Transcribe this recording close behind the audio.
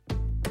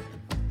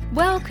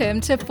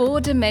Welcome to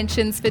 4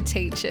 Dimensions for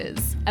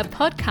Teachers, a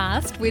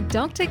podcast with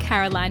Dr.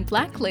 Caroline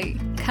Blackley,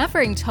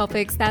 covering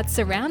topics that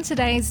surround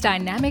today's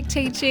dynamic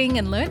teaching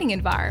and learning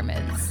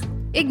environments.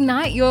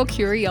 Ignite your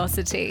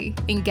curiosity,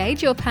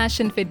 engage your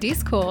passion for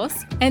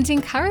discourse, and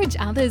encourage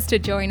others to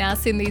join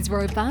us in these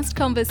robust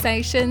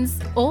conversations,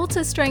 all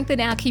to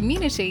strengthen our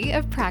community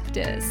of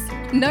practice.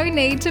 No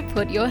need to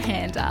put your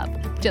hand up.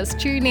 Just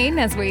tune in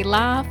as we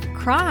laugh,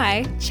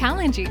 cry,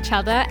 challenge each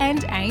other,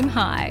 and aim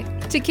high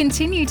to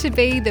continue to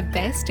be the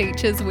best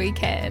teachers we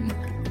can.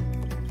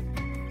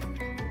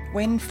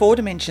 When 4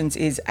 Dimensions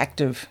is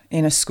active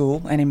in a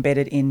school and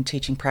embedded in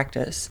teaching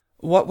practice,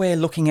 what we're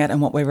looking at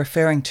and what we're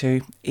referring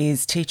to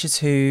is teachers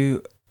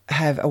who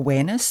have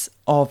awareness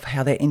of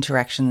how their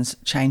interactions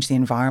change the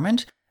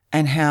environment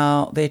and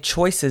how their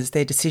choices,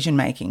 their decision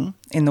making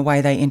in the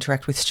way they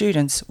interact with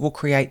students will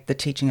create the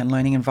teaching and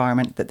learning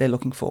environment that they're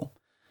looking for.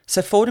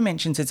 So 4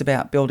 Dimensions is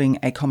about building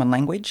a common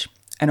language,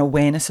 an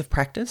awareness of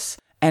practice,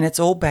 and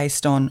it's all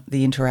based on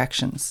the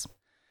interactions.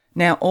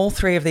 Now, all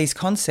 3 of these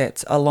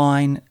concepts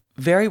align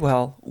very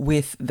well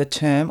with the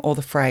term or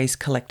the phrase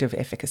collective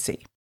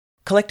efficacy.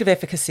 Collective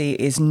efficacy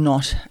is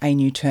not a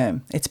new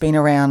term. It's been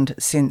around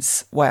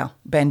since,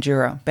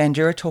 Bandura.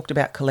 Bandura talked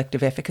about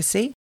collective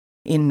efficacy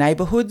in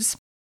neighbourhoods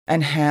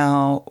and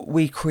how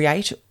we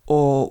create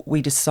or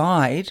we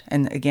decide,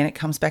 and again, it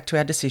comes back to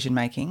our decision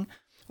making,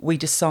 we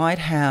decide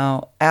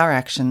how our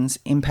actions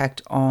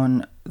impact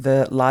on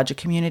the larger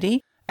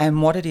community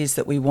and what it is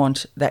that we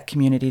want that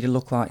community to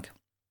look like.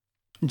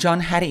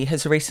 John Hattie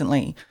has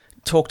recently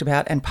talked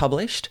about and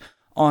published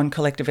on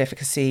collective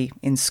efficacy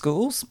in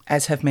schools,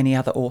 as have many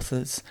other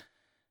authors.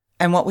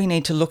 And what we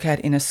need to look at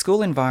in a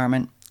school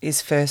environment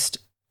is first,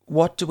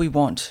 what do we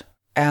want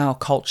our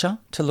culture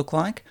to look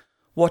like?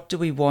 What do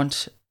we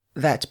want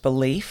that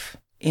belief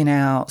in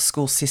our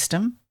school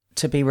system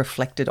to be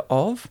reflected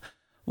of?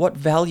 What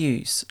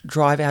values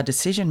drive our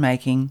decision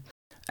making?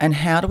 And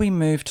how do we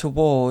move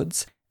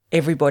towards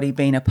everybody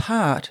being a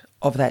part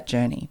of that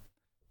journey?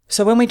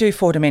 So when we do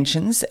 4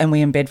 Dimensions and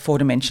we embed 4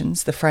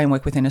 Dimensions, the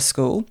framework within a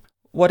school,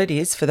 what it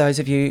is, for those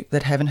of you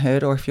that haven't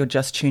heard or if you're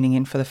just tuning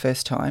in for the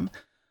first time,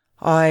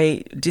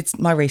 I did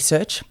my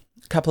research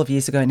a couple of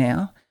years ago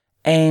now,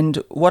 and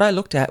what I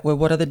looked at were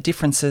what are the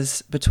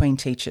differences between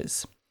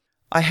teachers.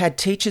 I had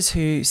teachers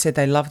who said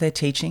they loved their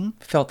teaching,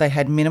 felt they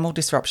had minimal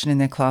disruption in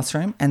their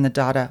classroom, and the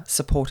data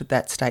supported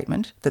that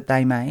statement that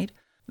they made.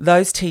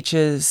 Those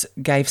teachers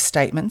gave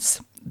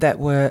statements that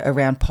were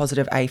around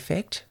positive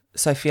affect,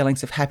 so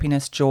feelings of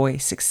happiness, joy,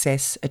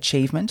 success,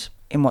 achievement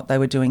in what they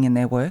were doing in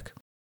their work,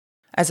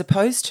 as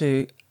opposed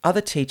to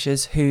other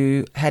teachers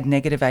who had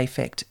negative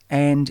affect,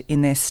 and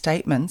in their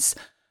statements,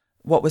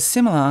 what was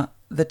similar,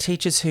 the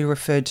teachers who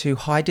referred to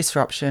high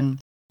disruption,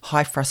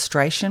 high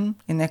frustration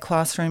in their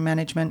classroom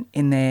management,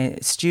 in their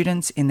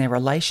students, in their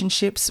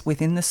relationships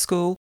within the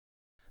school,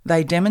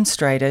 they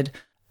demonstrated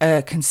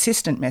a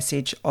consistent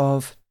message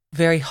of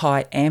very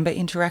high amber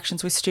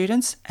interactions with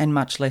students and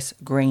much less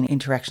green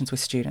interactions with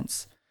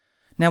students.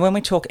 Now, when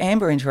we talk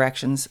amber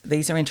interactions,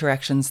 these are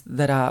interactions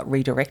that are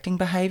redirecting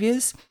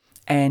behaviours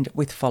and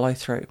with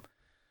follow-through.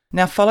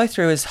 Now,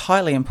 follow-through is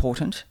highly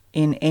important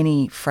in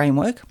any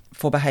framework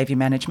for behaviour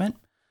management,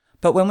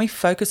 but when we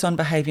focus on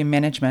behaviour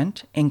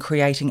management in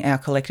creating our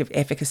collective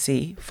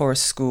efficacy for a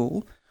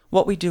school,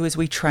 what we do is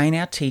we train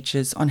our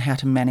teachers on how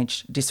to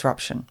manage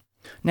disruption.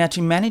 Now,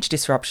 to manage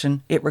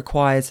disruption, it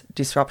requires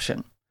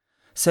disruption.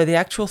 So the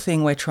actual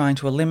thing we're trying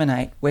to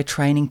eliminate, we're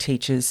training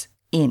teachers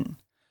in.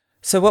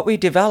 So what we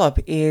develop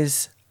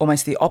is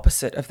almost the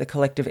opposite of the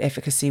collective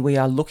efficacy we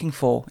are looking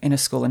for in a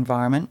school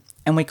environment,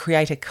 and we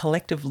create a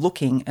collective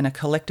looking and a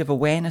collective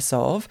awareness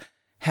of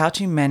how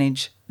to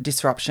manage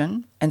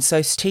disruption. And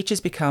so teachers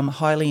become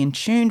highly in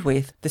tune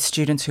with the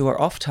students who are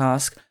off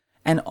task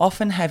and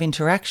often have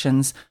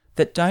interactions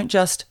that don't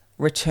just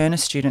return a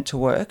student to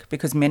work,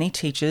 because many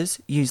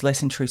teachers use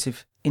less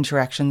intrusive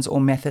interactions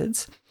or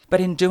methods, but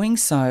in doing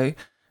so,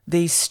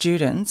 these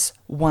students,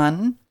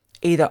 one,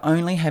 either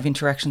only have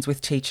interactions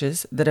with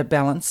teachers that are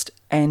balanced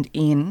and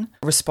in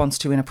response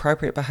to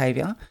inappropriate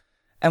behaviour.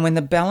 And when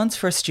the balance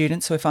for a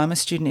student, so if I'm a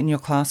student in your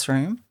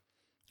classroom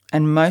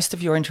and most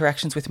of your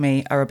interactions with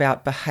me are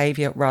about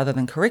behaviour rather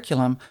than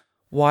curriculum,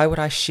 why would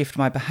I shift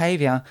my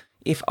behaviour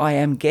if I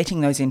am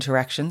getting those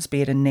interactions,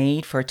 be it a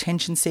need for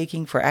attention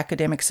seeking, for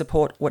academic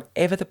support,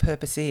 whatever the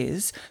purpose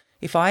is,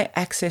 if I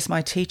access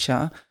my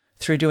teacher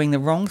through doing the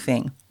wrong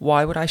thing,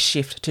 why would I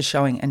shift to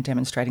showing and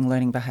demonstrating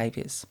learning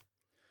behaviours?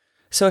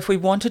 So if we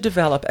want to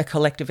develop a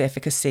collective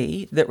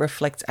efficacy that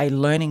reflects a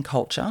learning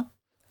culture,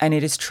 and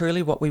it is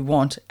truly what we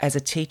want as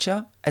a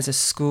teacher, as a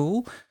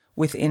school,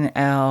 within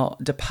our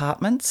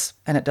departments,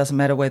 and it doesn't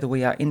matter whether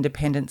we are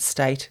independent,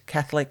 state,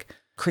 Catholic,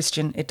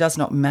 Christian, it does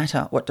not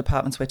matter what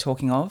departments we're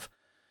talking of.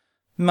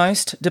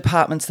 Most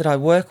departments that I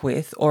work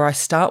with or I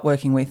start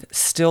working with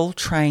still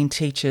train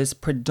teachers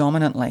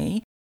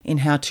predominantly in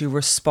how to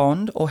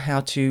respond or how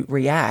to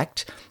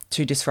react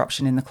to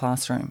disruption in the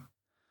classroom.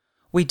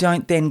 We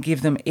don't then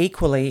give them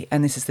equally,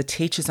 and this is the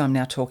teachers I'm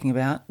now talking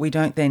about, we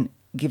don't then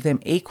give them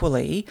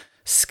equally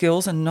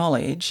skills and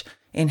knowledge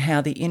in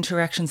how the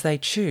interactions they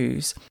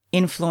choose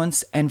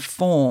influence and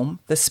form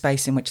the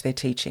space in which they're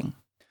teaching.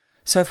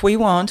 So if we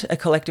want a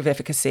collective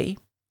efficacy,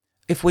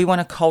 if we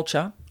want a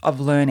culture of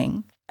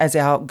learning as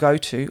our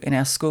go-to in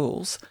our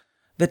schools,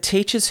 the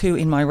teachers who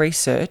in my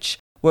research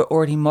were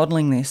already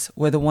modelling this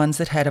were the ones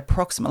that had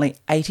approximately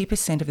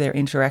 80% of their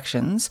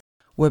interactions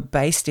were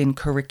based in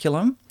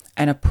curriculum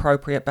and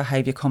appropriate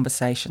behaviour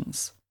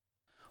conversations.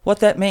 What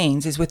that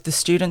means is with the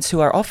students who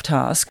are off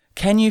task,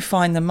 can you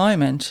find the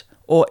moment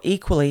or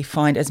equally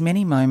find as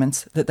many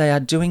moments that they are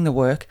doing the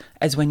work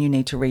as when you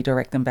need to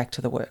redirect them back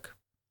to the work?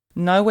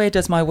 Nowhere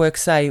does my work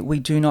say we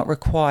do not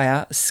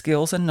require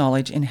skills and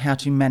knowledge in how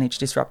to manage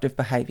disruptive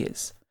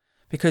behaviours,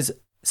 because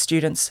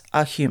students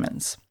are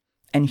humans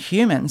and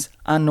humans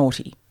are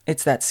naughty.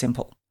 It's that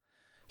simple.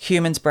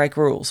 Humans break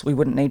rules. We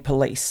wouldn't need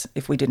police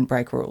if we didn't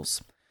break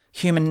rules.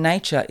 Human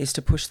nature is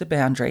to push the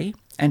boundary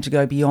and to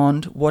go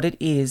beyond what it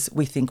is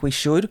we think we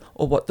should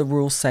or what the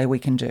rules say we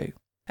can do.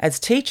 As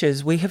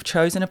teachers, we have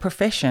chosen a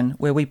profession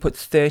where we put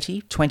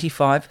 30,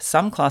 25,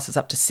 some classes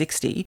up to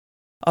 60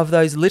 of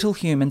those little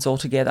humans all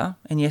together.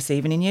 And yes,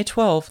 even in year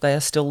 12, they are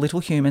still little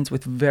humans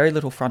with very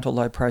little frontal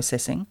lobe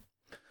processing.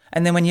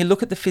 And then when you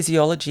look at the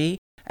physiology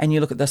and you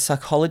look at the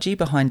psychology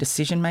behind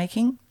decision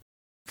making,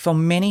 for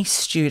many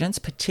students,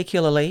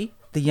 particularly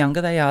the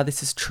younger they are,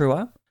 this is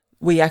truer,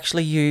 we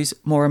actually use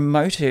more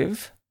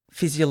emotive,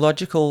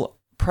 physiological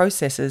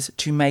processes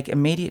to make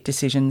immediate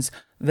decisions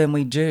than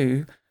we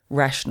do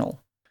rational.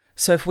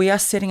 So if we are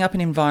setting up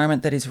an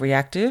environment that is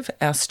reactive,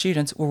 our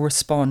students will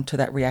respond to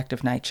that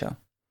reactive nature.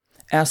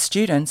 Our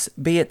students,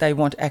 be it they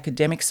want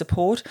academic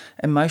support,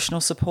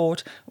 emotional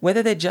support,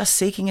 whether they're just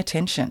seeking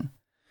attention,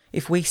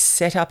 if we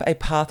set up a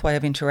pathway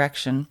of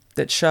interaction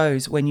that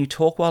shows when you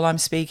talk while I'm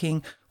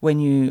speaking, when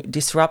you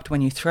disrupt,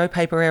 when you throw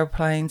paper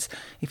airplanes,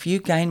 if you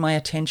gain my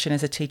attention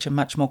as a teacher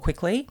much more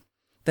quickly,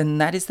 then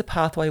that is the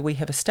pathway we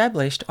have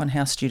established on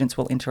how students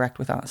will interact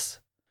with us.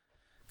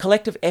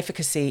 Collective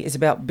efficacy is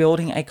about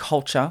building a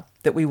culture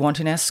that we want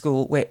in our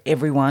school where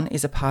everyone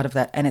is a part of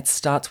that, and it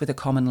starts with a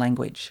common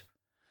language.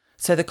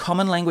 So the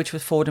common language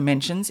with 4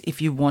 dimensions,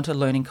 if you want a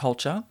learning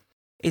culture,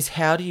 is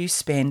how do you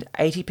spend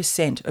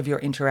 80% of your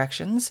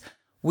interactions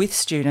with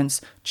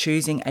students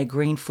choosing a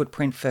green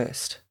footprint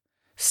first,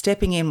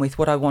 stepping in with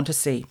what I want to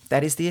see,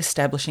 that is the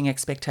establishing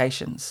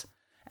expectations.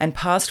 And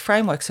past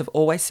frameworks have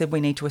always said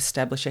we need to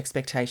establish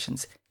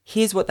expectations.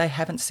 Here's what they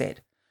haven't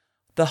said.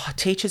 The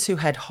teachers who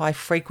had high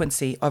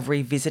frequency of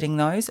revisiting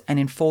those, and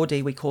in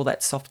 4D we call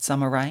that soft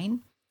summer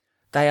rain,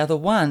 they are the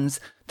ones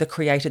that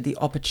created the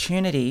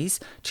opportunities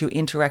to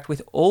interact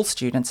with all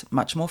students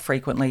much more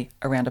frequently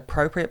around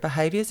appropriate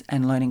behaviours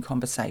and learning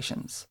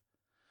conversations.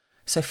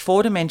 So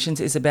 4 dimensions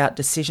is about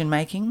decision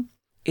making.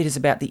 It is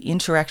about the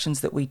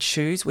interactions that we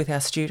choose with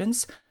our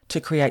students to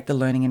create the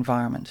learning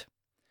environment.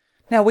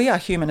 Now, we are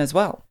human as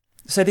well.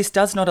 So this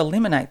does not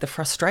eliminate the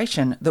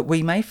frustration that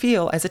we may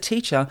feel as a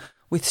teacher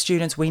with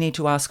students we need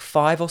to ask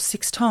 5 or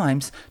 6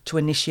 times to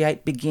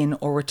initiate, begin,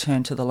 or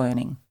return to the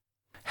learning.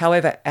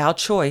 However, our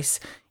choice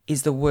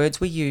is the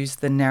words we use,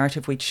 the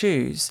narrative we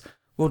choose,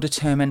 will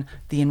determine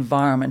the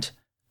environment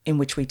in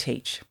which we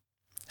teach.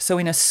 So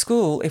in a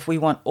school, if we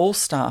want all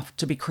staff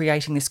to be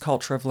creating this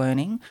culture of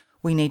learning,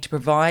 we need to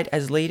provide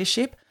as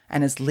leadership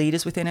and as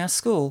leaders within our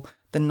school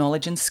the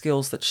knowledge and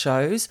skills that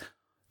shows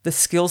the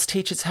skills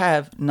teachers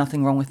have,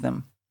 nothing wrong with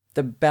them.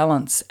 The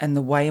balance and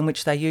the way in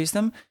which they use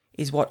them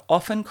is what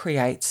often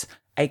creates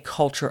a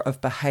culture of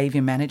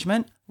behaviour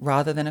management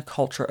rather than a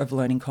culture of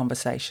learning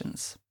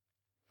conversations.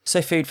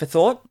 So food for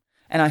thought,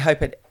 and I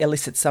hope it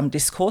elicits some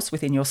discourse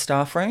within your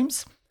staff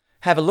rooms.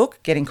 Have a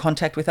look, get in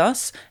contact with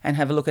us, and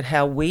have a look at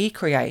how we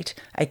create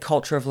a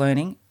culture of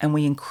learning and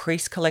we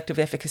increase collective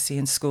efficacy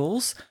in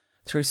schools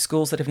through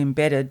schools that have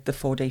embedded the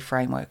 4D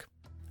framework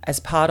as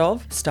part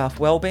of staff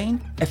wellbeing,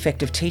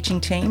 effective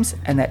teaching teams,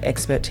 and that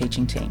expert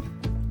teaching team.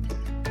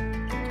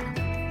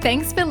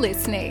 Thanks for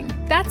listening.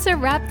 That's a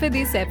wrap for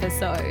this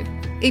episode.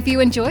 If you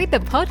enjoyed the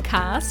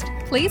podcast,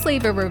 please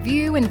leave a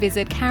review and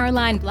visit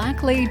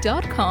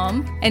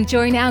carolineblackley.com and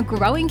join our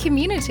growing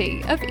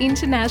community of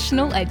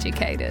international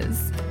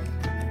educators.